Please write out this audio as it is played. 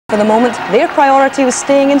For the moment, their priority was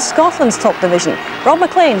staying in Scotland's top division. Rob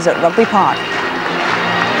McLean's at Rugby Park.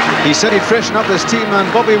 He said he'd freshen up this team,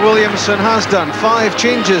 and Bobby Williamson has done. 5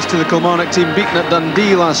 changes to the Kilmarnock team, beaten at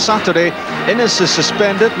Dundee last Saturday. Innes is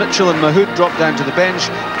suspended, Mitchell and Mahood drop down to the bench.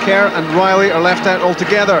 Kerr and Riley are left out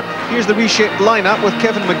altogether. Here's the reshaped lineup with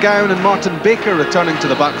Kevin McGowan and Martin Baker returning to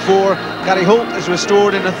the back 4. Gary Holt is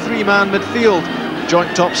restored in a 3-man midfield.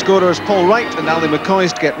 Joint top scorers Paul Wright and Ali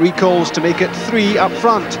McCoist get recalls to make it 3 up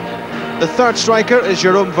front. The third striker is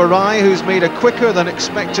Jerome Varai, who's made a quicker than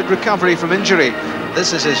expected recovery from injury.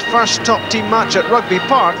 This is his first top team match at Rugby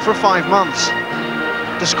Park for 5 months.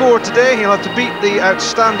 To score today, he'll have to beat the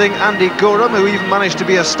outstanding Andy Gorham, who even managed to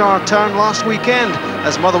be a star turn last weekend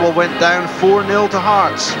as Motherwell went down 4-0 to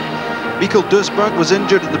Hearts. Michael Duisberg was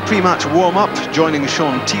injured in the pre-match warm-up, joining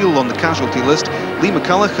Sean Teal on the casualty list. Lee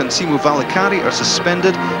McCulloch and Simo Valicari are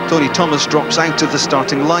suspended. Tony Thomas drops out of the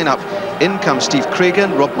starting lineup. In come Steve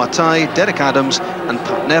Cragen, Rob Matai, Derek Adams and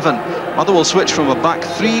Pat Nevin. Motherwell switch from a back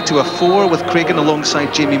 3 to a 4 with Cragen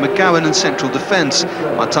alongside Jamie McGowan in central defence.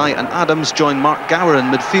 Matai and Adams join Mark Gower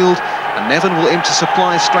in midfield, and Nevin will aim to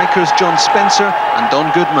supply strikers John Spencer and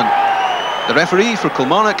Don Goodman. The referee for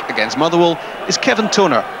Kilmarnock against Motherwell is Kevin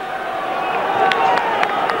Toner.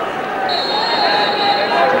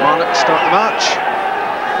 Kilmarnock start the match.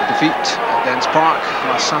 The defeat against Park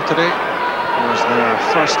last Saturday was their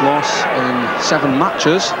first loss in 7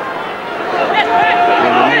 matches.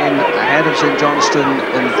 They remain ahead of St Johnstone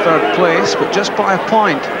in 3rd place, but just by a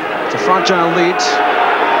point. It's a fragile lead.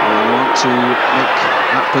 They want to make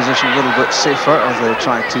that position a little bit safer as they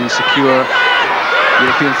try to secure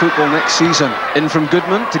European football next season. In from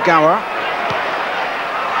Goodman to Gower.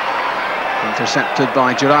 Intercepted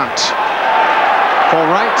by Durant. Paul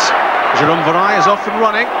Wright. Jerome Varai is off and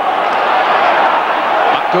running.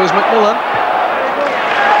 Back goes McMillan.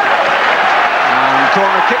 And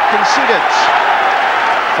corner kick conceded.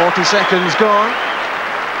 40 seconds gone.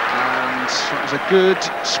 And it was a good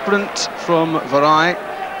sprint from Varai.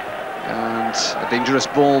 And a dangerous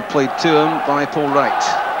ball played to him by Paul Wright.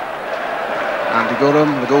 Andy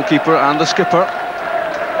Gorham, the goalkeeper and the skipper.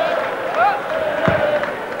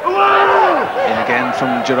 In again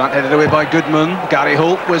from Durant, headed away by Goodman. Gary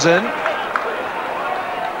Holt was in.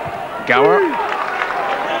 Gower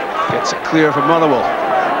gets it clear for Motherwell.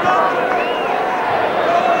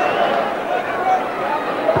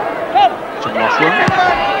 Jim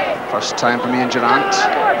Laughlin, first time for Ian Durant.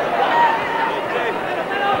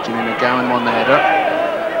 Jimmy McGowan won the header.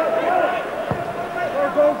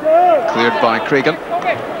 Cleared by Cragen.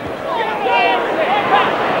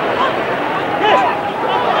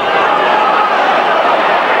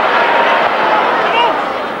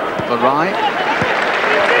 Varai.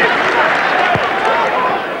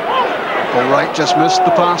 All right, just missed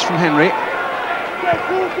the pass from Henry.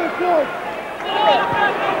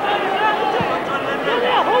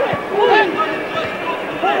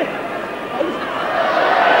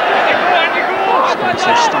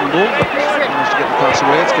 Spencer stumbled, but managed to get the pass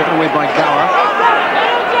away. It's given away by Gower.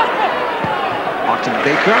 Martin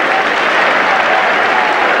Baker.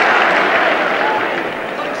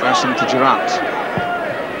 First to Durant.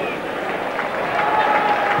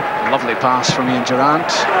 Lovely pass from Ian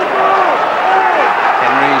Durant.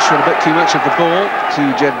 Henry showed a bit too much of the ball to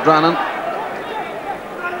Ged Brannan.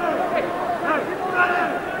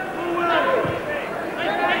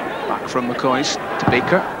 Back from McCoist to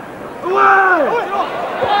Baker.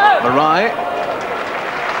 Varai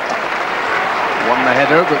won the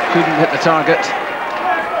header but couldn't hit the target.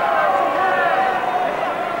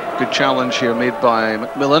 Good challenge here made by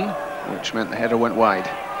McMillan, which meant the header went wide.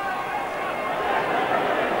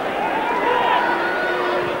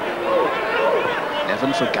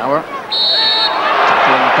 Nevin for Gower.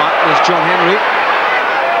 Tackling back was John Henry.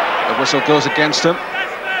 The whistle goes against him.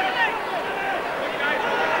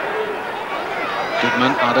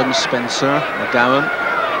 Goodman, Adams, Spencer, McGowan.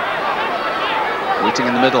 Waiting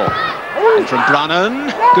in the middle. In from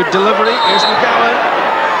Brannan. Good delivery. Here's McGowan.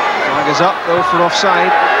 Flag is up though for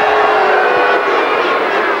offside.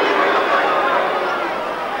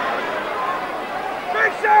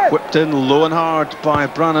 Whipped in low and hard by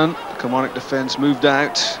Brannan. The Kilmarnock defence moved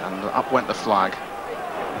out and up went the flag.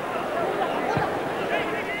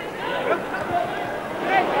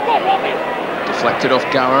 Deflected off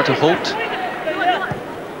Gower to Holt.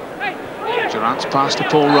 Durant's pass to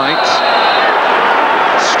Paul Wright.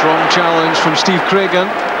 Strong challenge from Steve Cragen.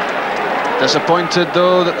 Disappointed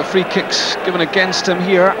though that the free kick's given against him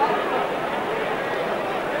here.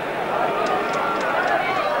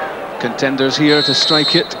 Contenders here to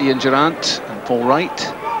strike it, Ian Durant and Paul Wright.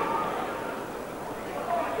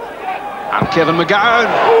 And Kevin McGowan.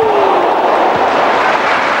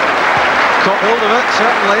 Caught hold of it,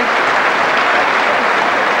 certainly.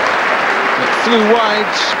 It flew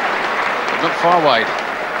wide, but not far wide.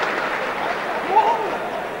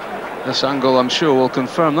 This angle, I'm sure, will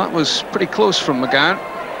confirm that was pretty close from McGowan.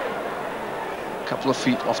 A couple of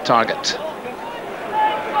feet off target.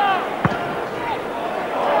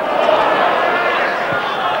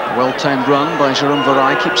 A well-timed run by Jérôme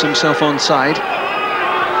Varai keeps himself onside.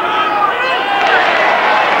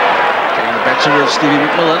 Getting the better of Stevie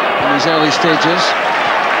McMillan in his early stages.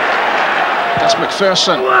 That's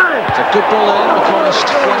McPherson. It's a good ball in. McCoist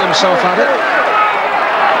flung himself at it.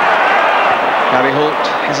 Gary Holt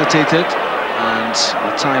hesitated, and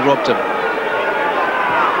the tie robbed him.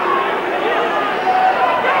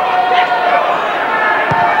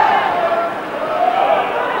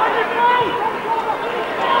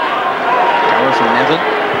 Gower from Nevin.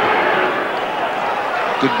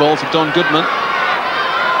 Good ball for Don Goodman.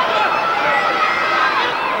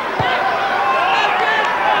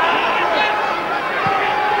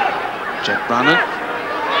 Ged Brannan.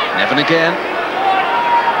 Nevin again.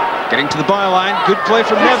 Getting to the byline, good play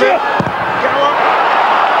from Nevin. Gower.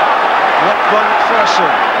 Blocked by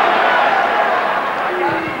McPherson.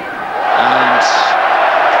 And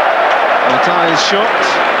the tie is shot.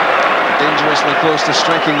 Dangerously close to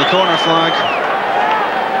striking the corner flag.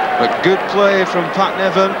 But good play from Pat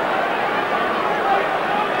Nevin.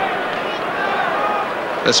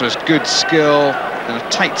 This was good skill in a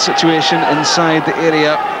tight situation inside the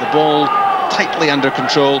area. The ball tightly under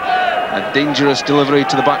control. A dangerous delivery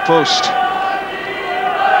to the back post.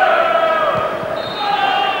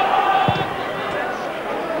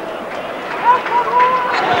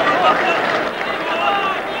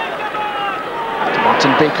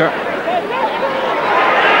 Martin Baker.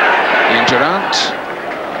 Ian Durant.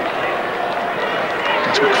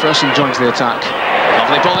 Guess McPherson joins the attack.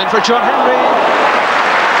 Lovely ball in for John Henry.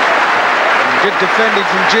 And good defending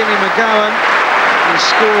from Jamie McGowan. He's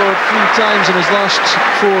scored 3 times in his last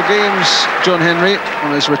 4 games, John Henry,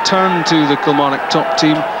 on his return to the Kilmarnock top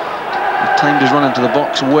team. He timed his run into the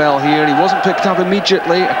box well here. He wasn't picked up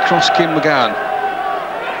immediately. Across came McGowan.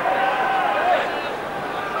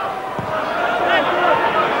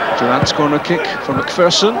 Durant's corner kick for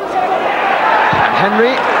McPherson. And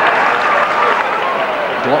Henry.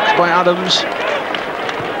 Blocked by Adams.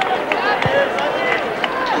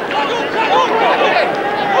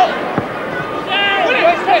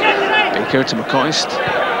 Baker to McCoist.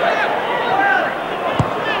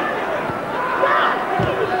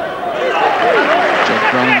 Ged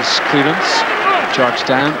Brannan's clearance. Charged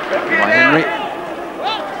down by Henry.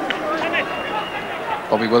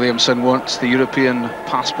 Bobby Williamson wants the European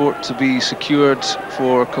passport to be secured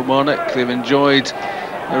for Kilmarnock. They've enjoyed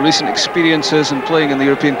their recent experiences in playing in the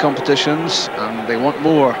European competitions, and they want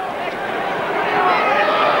more.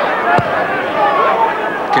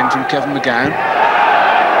 Again from Kevin McGowan.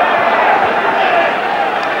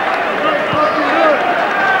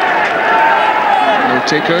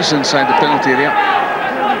 Takers inside the penalty area.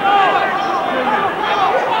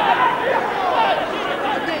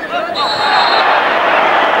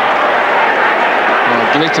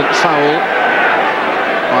 A blatant foul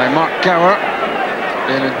by Mark Gower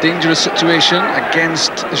in a dangerous situation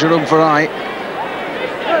against Jérôme Varai.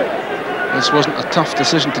 This wasn't a tough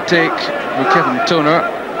decision to take for Kevin Toner,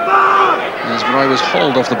 as Varai was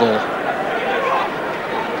hauled off the ball.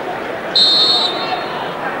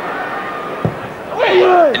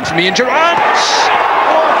 In from Ian Durant! What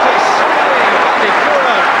a swing!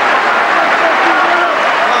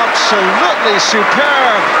 Absolutely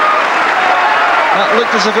superb! That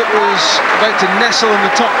looked as if it was about to nestle in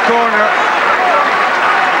the top corner.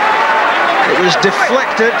 It was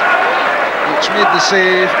deflected, which made the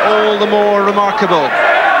save all the more remarkable.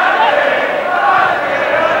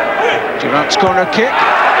 Durant's corner kick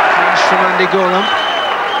comes from Andy Gorham.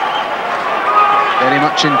 Very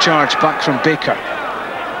much in charge, back from Baker.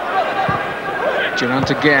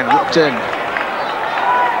 Durant again, whipped in.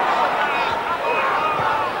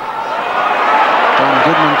 Don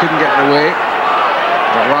Goodman couldn't get it away.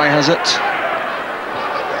 Varai has it.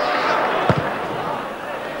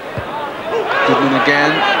 Goodman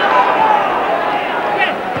again.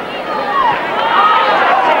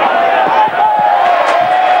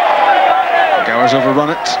 Gower's overrun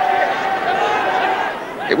it.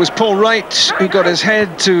 It was Paul Wright who got his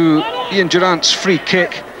head to Ian Durant's free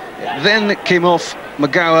kick. Then it came off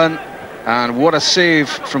McGowan, and what a save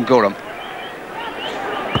from Gorham.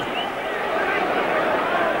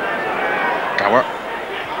 Gower.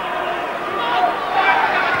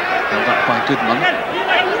 Held up by Goodman.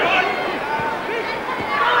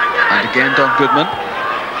 And Again, Don Goodman.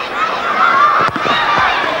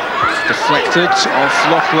 Deflected off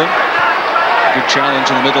Loughlin. Good challenge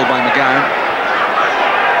in the middle by McGowan.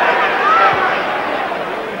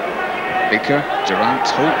 Baker, Durant,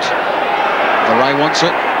 Holt. Varai wants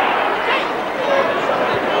it.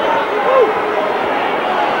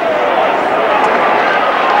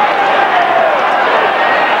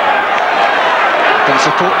 Can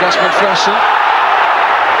support Gus McPherson.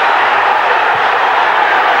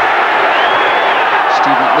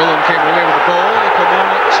 Steve McMillan came away with the ball. The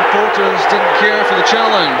Kilmarnock supporters didn't care for the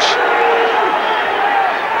challenge.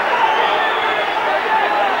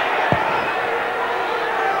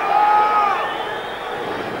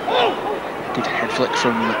 Good head flick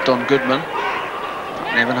from Don Goodman.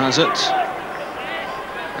 Nevin has it.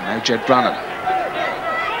 And now Ged Brannan.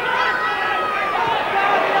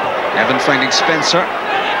 Nevin finding Spencer.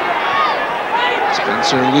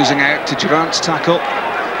 Spencer losing out to Durant's tackle.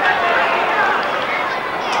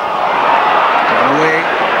 Given away.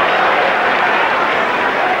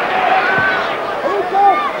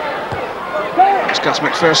 It's Gus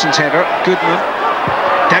McPherson's header. Goodman.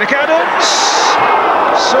 Derek Adams.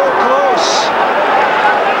 So close.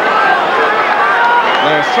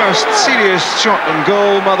 Their first serious shot on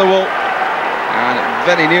goal, Motherwell. And it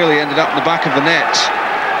very nearly ended up in the back of the net.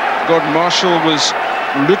 Gordon Marshall was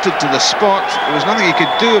rooted to the spot. There was nothing he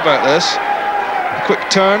could do about this. A quick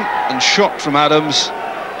turn and shot from Adams,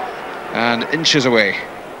 and inches away.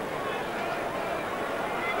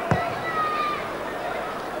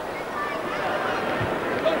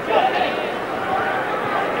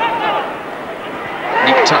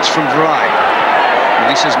 Neat touch from Varai.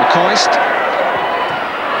 Releases McCoist.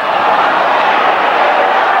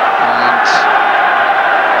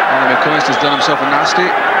 And McCoist has done himself a nasty.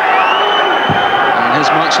 His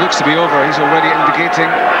match looks to be over. He's already indicating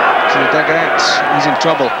to the dugout he's in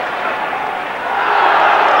trouble.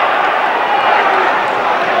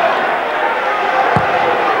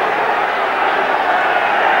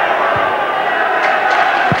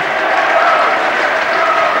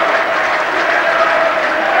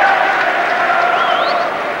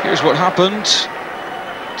 Here's what happened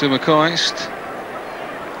to McCoist.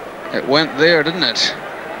 It went there, didn't it?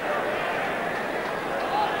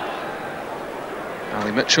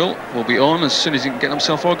 Mitchell will be on as soon as he can get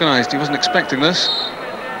himself organised. He wasn't expecting this.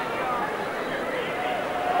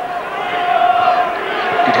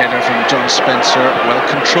 Good header from John Spencer, well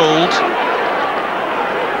controlled.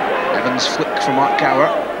 Evans flick from Mark Gower.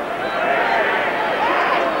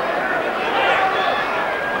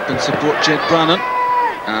 Up in support Ged Brannan.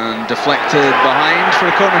 And deflected behind for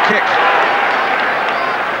a corner kick.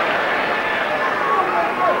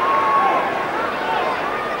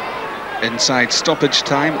 Inside stoppage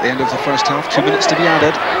time at the end of the first half, 2 minutes to be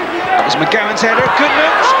added. That was McGowan's header.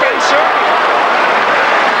 Goodman, Spencer.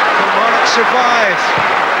 Kilmarnock survive.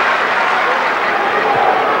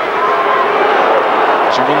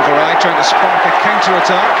 Jerome Varai trying to spark a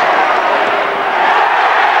counter-attack.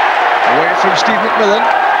 Away from Steve McMillan.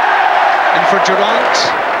 In for Durant.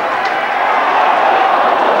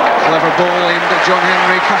 Clever ball aimed at John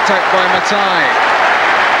Henry, cut out by Matai.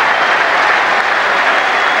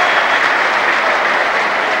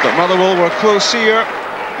 But Motherwell were close here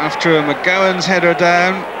after McGowan's header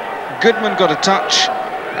down. Goodman got a touch,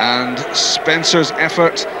 and Spencer's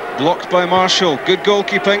effort blocked by Marshall. Good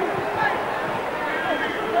goalkeeping.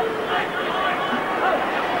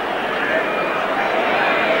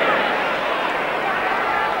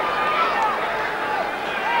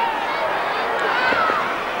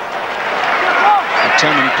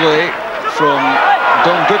 Determined play from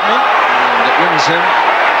Don Goodman, and it wins him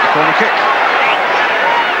the corner kick.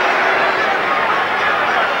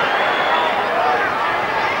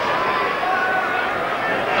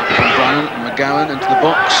 McGowan into the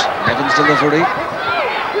box, Evans' delivery,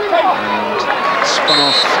 and it spun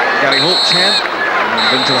off Gary Holt's head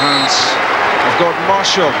and into the hands of Gordon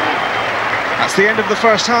Marshall. That's the end of the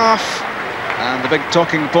first half, and the big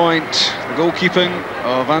talking point, the goalkeeping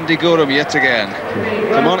of Andy Gorham yet again.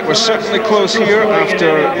 Kilmarnock were certainly close here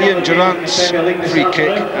after Ian Durant's free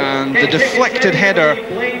kick and the deflected header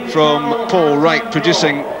from Paul Wright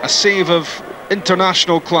producing a save of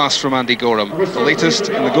international class from Andy Gorham, the latest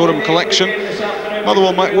in the Gorham collection.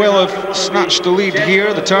 Motherwell might well have snatched the lead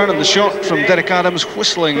here. The turn and the shot from Derek Adams,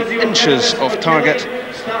 whistling inches off target.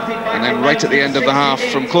 And then right at the end of the half,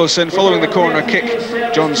 from close in, following the corner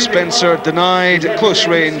kick, John Spencer denied at close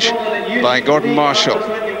range by Gordon Marshall.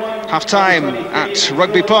 Half-time at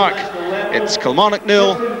Rugby Park. It's Kilmarnock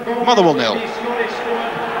 0, Motherwell 0.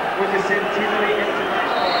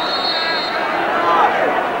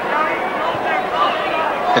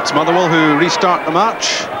 It's Motherwell who restart the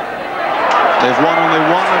match. They've won only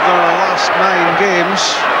one of their last 9 games.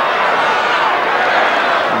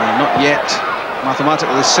 Not yet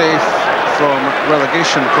mathematically safe from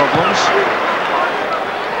relegation problems.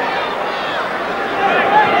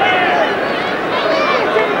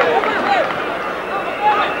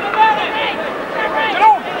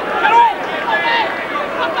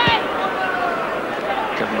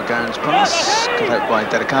 Kevin McGowan's pass, cut out by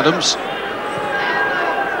Derek Adams.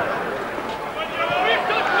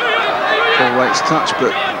 Paul Wright's touch,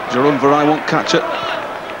 but Jerome Varai won't catch it.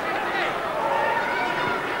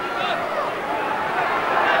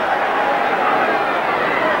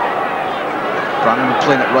 Brannan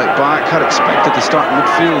playing it right back, had expected to start in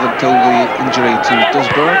midfield until the injury to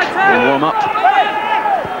Dusberg in warm-up.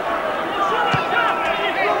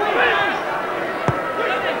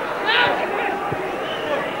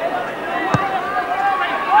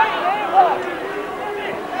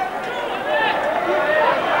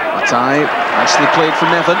 Matai, nicely played for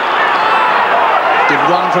Nevin. Good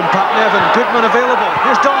run from Pat Nevin, Goodman available.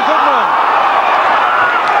 Here's Don Goodman.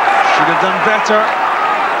 Should have done better.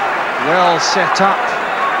 Well set up.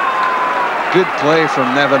 Good play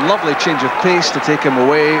from Nevin. Lovely change of pace to take him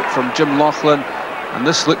away from Jim Laughlin. And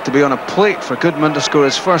this looked to be on a plate for Goodman to score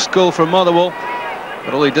his first goal for Motherwell.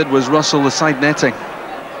 But all he did was rustle the side netting.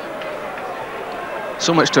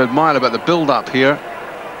 So much to admire about the build-up here.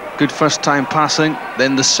 Good first-time passing,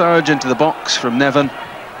 then the surge into the box from Nevin.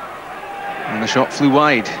 And the shot flew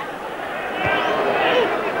wide.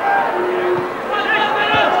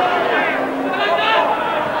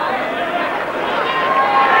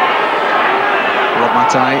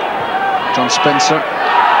 John Spencer,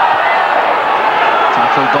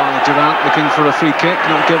 tackled by Durant, looking for a free kick,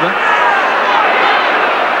 not given.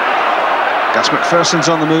 Gus McPherson's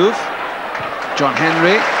on the move. John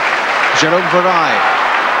Henry, Jerome Varai.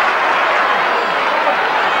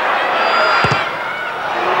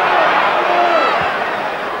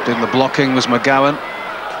 Doing the blocking was McGowan.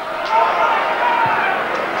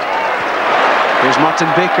 Here's Martin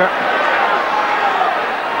Baker.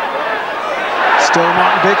 Still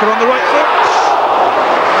Martin Baker on the right foot.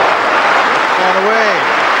 Far away.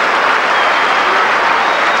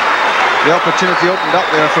 The opportunity opened up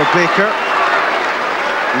there for Baker.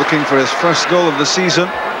 Looking for his first goal of the season.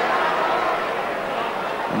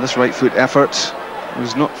 And this right foot effort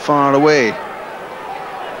was not far away.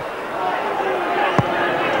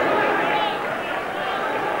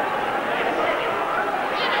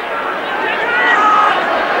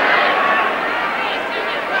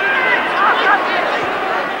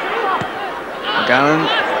 McGowan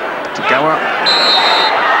to Gower.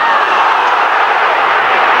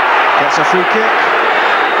 Gets a free kick.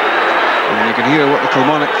 And you can hear what the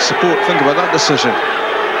Kilmarnock support think about that decision.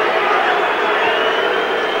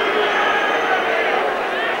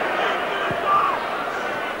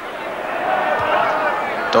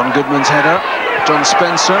 Don Goodman's header. John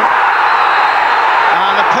Spencer.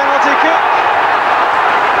 And a penalty kick.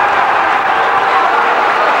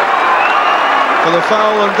 For the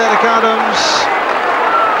foul on Derek Adams.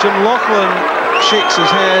 Jim Laughlin shakes his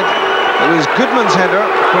head. It was Goodman's header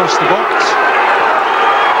across the box.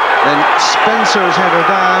 Then Spencer's header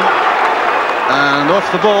down. And off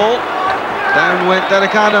the ball. Down went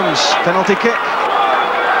Derek Adams. Penalty kick.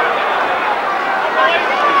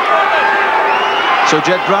 So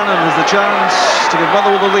Ged Brannan has the chance to give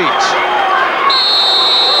Motherwell the lead.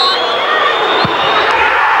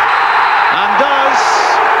 And does.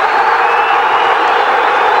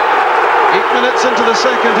 8 minutes into the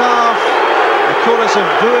second half, a chorus of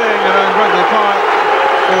booing around Rugby Park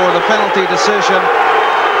for the penalty decision.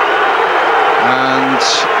 And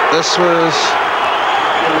this was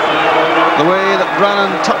the way that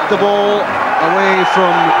Brannan tucked the ball away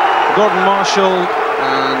from Gordon Marshall,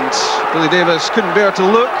 and Billy Davis couldn't bear to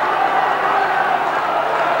look.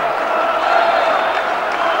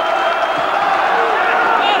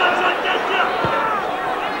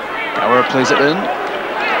 Gower plays it in.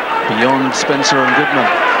 Beyond Spencer and Goodman.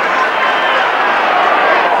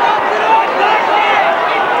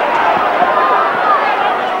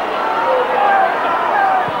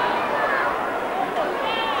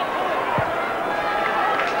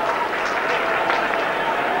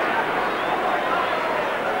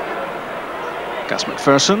 Gus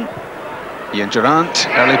McPherson, Ian Durant,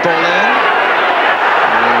 early ball in,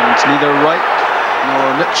 and neither Wright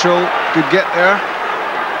nor Mitchell could get there.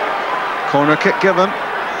 Corner kick given.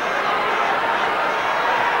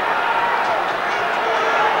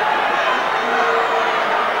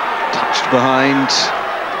 Behind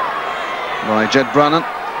by Ged Brannan.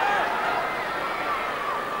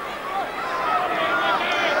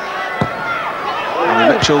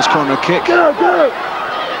 Mitchell's corner kick. The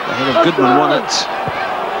head of Goodman won it.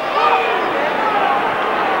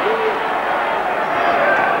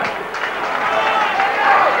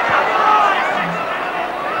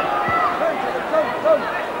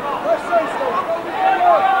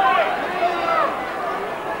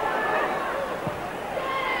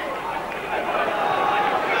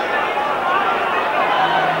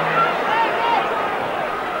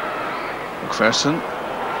 McPherson.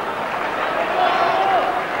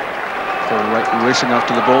 Full right racing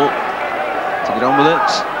after the ball to get on with it.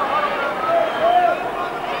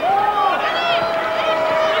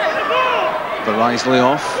 Barisley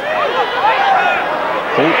off.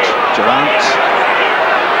 Holt, Durant.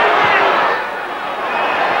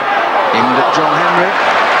 Aimed at John Henry.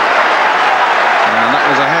 And that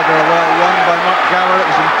was a header well won by Mark Gower. It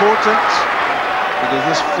was important because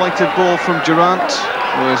this flighted ball from Durant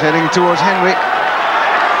was heading towards Henry.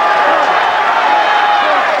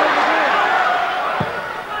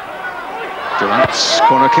 Durant's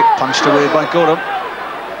corner kick punched away by Gorham.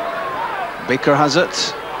 Baker has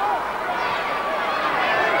it.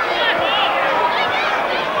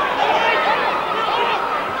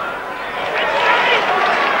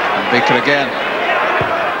 And Baker again.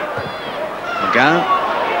 McGann.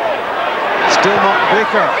 Still not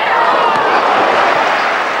Baker.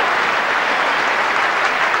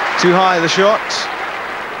 Too high the shot.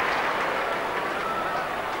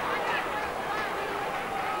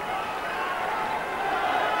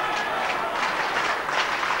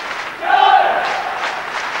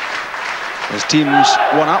 His team's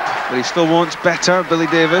one up, but he still wants better. Billy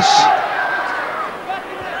Davis.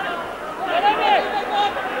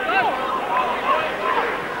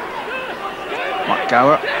 Mark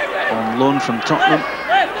Gower on loan from Tottenham.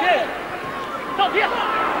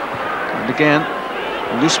 And again.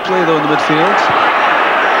 Loose play though in the midfield.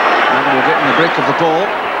 And we're getting the break of the ball.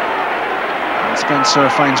 And Spencer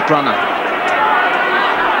finds Brannan.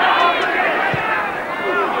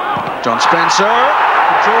 John Spencer,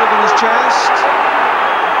 controlled in his chest.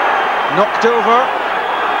 Knocked over.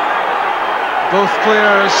 Both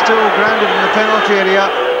players still grounded in the penalty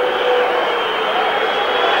area.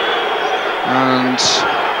 And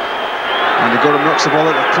Andy Gorham knocks the ball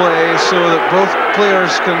out of play so that both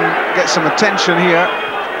players can get some attention here.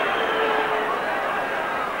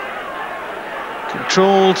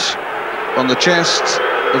 Controlled on the chest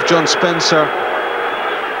of John Spencer.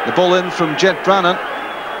 The ball in from Ged Brannan.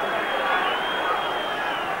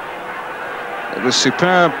 It was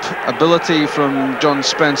superb ability from John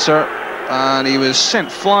Spencer, and he was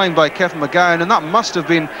sent flying by Kevin McGowan, and that must have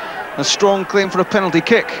been a strong claim for a penalty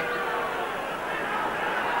kick.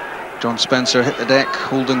 John Spencer hit the deck,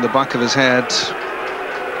 holding the back of his head,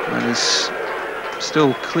 and is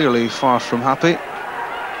still clearly far from happy.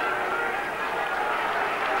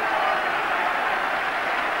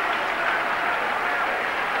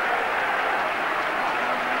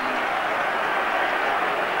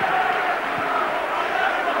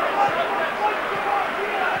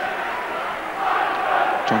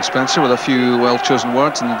 John Spencer with a few well-chosen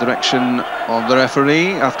words in the direction of the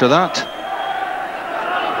referee after that.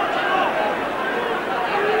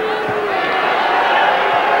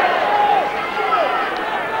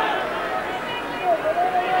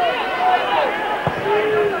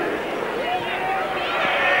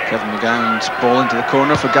 Kevin McGowan's ball into the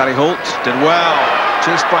corner for Gary Holt. Did well.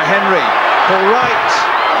 Chased by Henry. Pull right.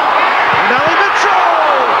 And Ali Mitchell!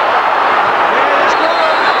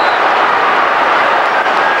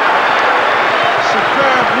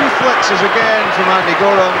 Superb reflexes again from Andy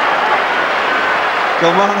Gorham.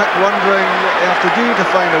 Kilmarnock wondering what they have to do to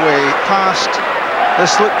find a way past.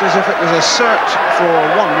 This looked as if it was a search for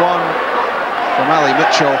 1-1 from Ali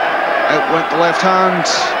Mitchell. Out went the left hand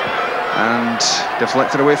and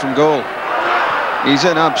deflected away from goal. He's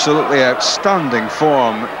in absolutely outstanding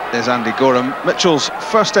form, is Andy Gorham. Mitchell's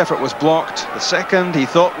first effort was blocked. The second he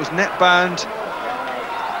thought was net bound,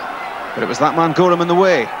 but it was that man Gorham in the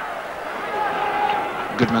way.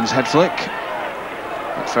 Goodman's head flick.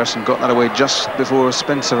 McPherson got that away just before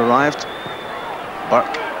Spencer arrived.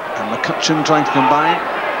 Burke and McCutcheon trying to combine.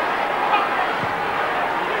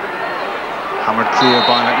 Hammered clear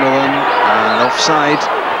by McMillan and offside.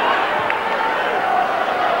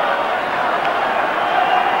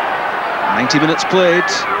 .90 played.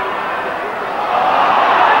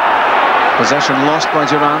 Possession lost by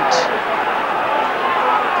Durant.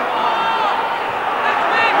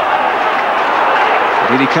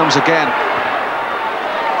 Here he comes again.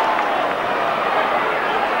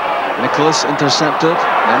 Nicholas intercepted,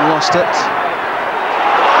 then lost it.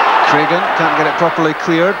 Cragen can't get it properly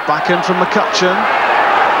cleared. Back in from McCutcheon.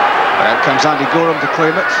 Out comes Andy Gorham to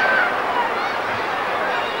claim it,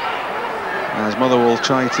 as Motherwell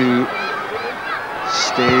try to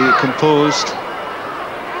stay composed.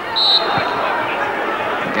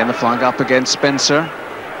 Again, the flag up against Spencer.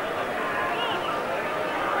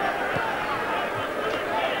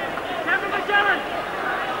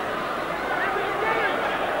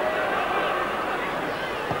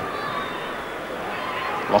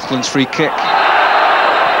 Laughlin's free kick.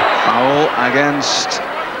 Foul against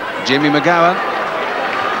Jamie McGowan.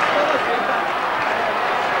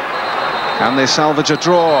 Can they salvage a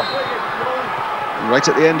draw right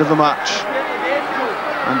at the end of the match?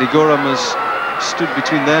 Andy Gorham has stood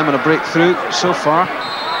between them and a breakthrough so far.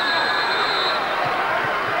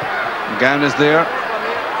 McGowan is there,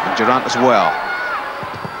 and Durant as well.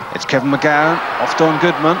 It's Kevin McGowan, off Don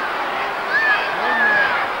Goodman.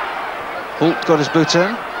 Holt got his boot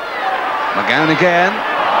in. McGowan again.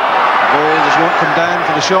 The ball just won't come down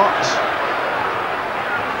for the shot.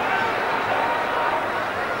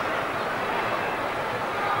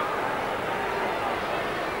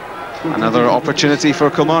 Another opportunity for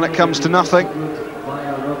Kilmarnock comes to nothing.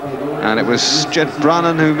 And it was Ged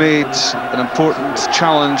Brannan who made an important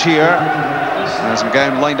challenge here, as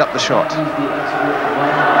McGowan lined up the shot.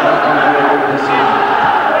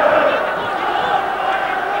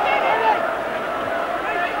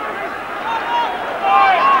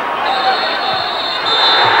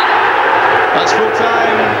 That's full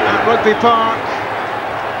time at Rugby Park,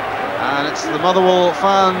 and it's the Motherwell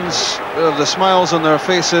fans with the smiles on their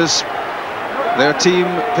faces. Their team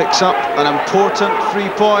picks up an important 3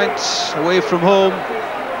 points away from home,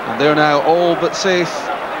 and they're now all but safe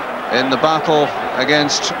in the battle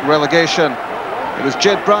against relegation. It was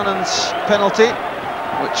Ged Brannan's penalty,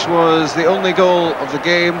 which was the only goal of the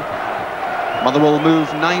game. Motherwell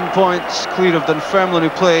move 9 points clear of Dunfermline, who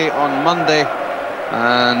play on Monday,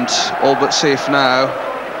 and all but safe now.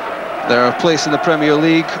 Their place in the Premier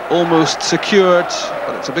League almost secured,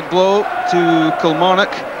 but it's a big blow to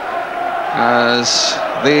Kilmarnock as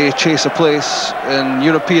they chase a place in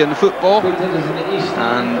European football,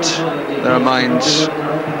 and their minds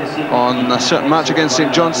on a certain match against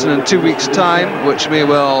St Johnstone in 2 weeks' time, which may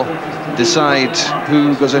well decide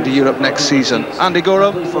who goes into Europe next season. Andy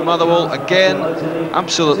Gorham for Motherwell, again,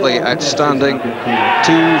 absolutely outstanding. 2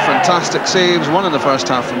 fantastic saves, one in the first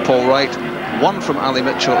half from Paul Wright, one from Ali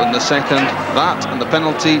Mitchell in the second. That and the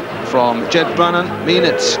penalty from Ged Brannan mean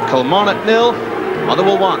it's Kilmarnock 0,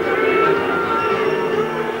 Motherwell 1.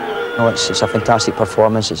 No, it's a fantastic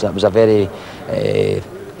performance. It was a very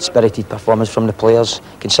spirited performance from the players,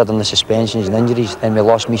 considering the suspensions and injuries. Then we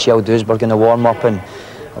lost Michel Duisberg in the warm-up, and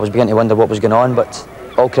I was beginning to wonder what was going on, but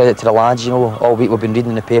all credit to the lads. You know, all week we've been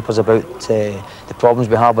reading in the papers about the problems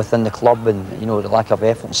we have within the club, and you know, the lack of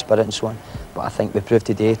effort and spirit and so on. But I think we proved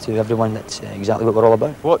today to everyone that's exactly what we're all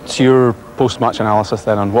about. What's your post-match analysis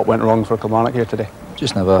then on what went wrong for Kilmarnock here today?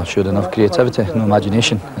 Just never showed enough creativity, no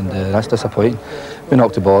imagination, and that's disappointing. We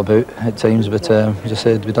knocked the ball about at times, but as I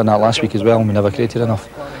said, we done that last week as well, and we never created enough.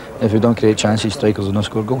 If we don't create chances, strikers will not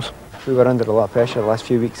score goals. We were under a lot of pressure the last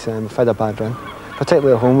few weeks, and we've had a bad run.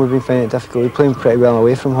 Particularly at home, we've been finding it difficult. We're playing pretty well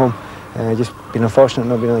away from home. Just been unfortunate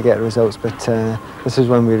not being able to get results, but this is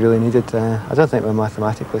one we really needed. I don't think we're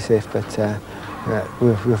mathematically safe, but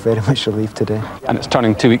we're very much relieved today. And it's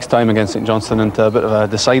turning 2 weeks' time against St Johnstone into a bit of a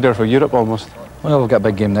decider for Europe almost. Well, we've got a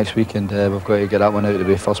big game next week, and we've got to get that one out of the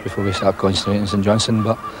way first before we start concentrating on St Johnstone,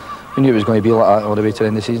 but we knew it was going to be like that all the way to the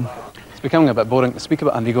end of the season. It's becoming a bit boring to speak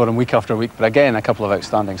about Andy Gorham week after week, but again, a couple of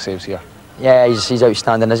outstanding saves here. Yeah, he's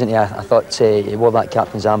outstanding, isn't he? I thought he wore that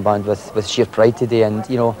captain's armband with sheer pride today, and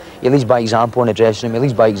you know, he leads by example in the dressing room, he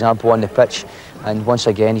leads by example on the pitch, and once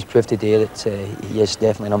again he's proved today that he is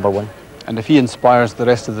definitely number one. And if he inspires the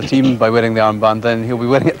rest of the team by wearing the armband, then he'll be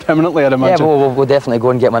wearing it permanently, I'd imagine. Yeah, we'll definitely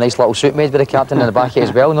go and get him a nice little suit made by the captain in the back of it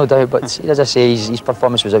as well, no doubt, but as I say, his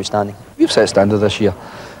performance was outstanding. We've set standard this year,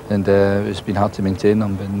 and it's been hard to maintain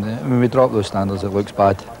them, and when we drop those standards it looks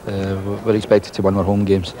bad. We're expected to win our home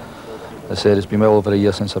games. As I said, it's been well over a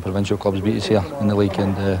year since the provincial clubs beat us here in the league,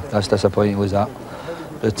 and that's disappointing, lose that.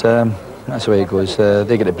 But that's the way it goes.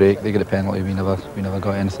 They get a break, they get a penalty, we never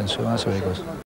got anything, so that's the way it goes.